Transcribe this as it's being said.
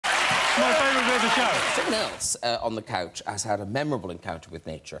My favourite bit of the show. Someone else on the couch has had a memorable encounter with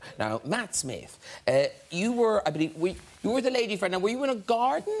nature. Now, Matt Smith, you were, I believe, you were the lady friend. Now, were you in a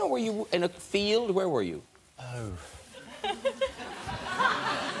garden or were you in a field? Where were you? Oh.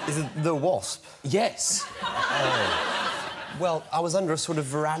 Is it the Wasp? Yes. Oh. Well, I was under a sort of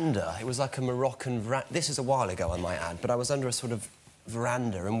veranda. It was like a Moroccan veranda. This is a while ago, I might add, but I was under a sort of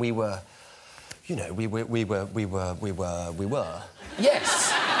veranda and we were... You know, we were...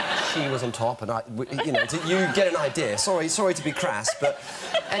 Yes. She was on top and you know, you get an idea. Sorry to be crass, but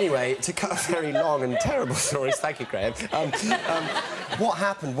anyway, to cut a very long and terrible story, thank you, Graham. What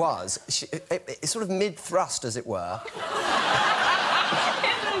happened was, it's sort of mid-thrust, as it were.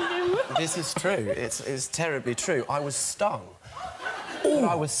 This is true. It's terribly true. I was stung. But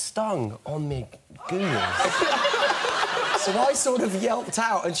I was stung on me gooners. So I sort of yelped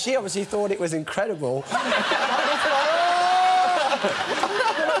out, and she obviously thought it was incredible. I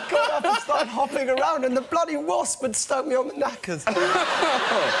got up and started hopping around, and the bloody wasp had stung me on the knackers.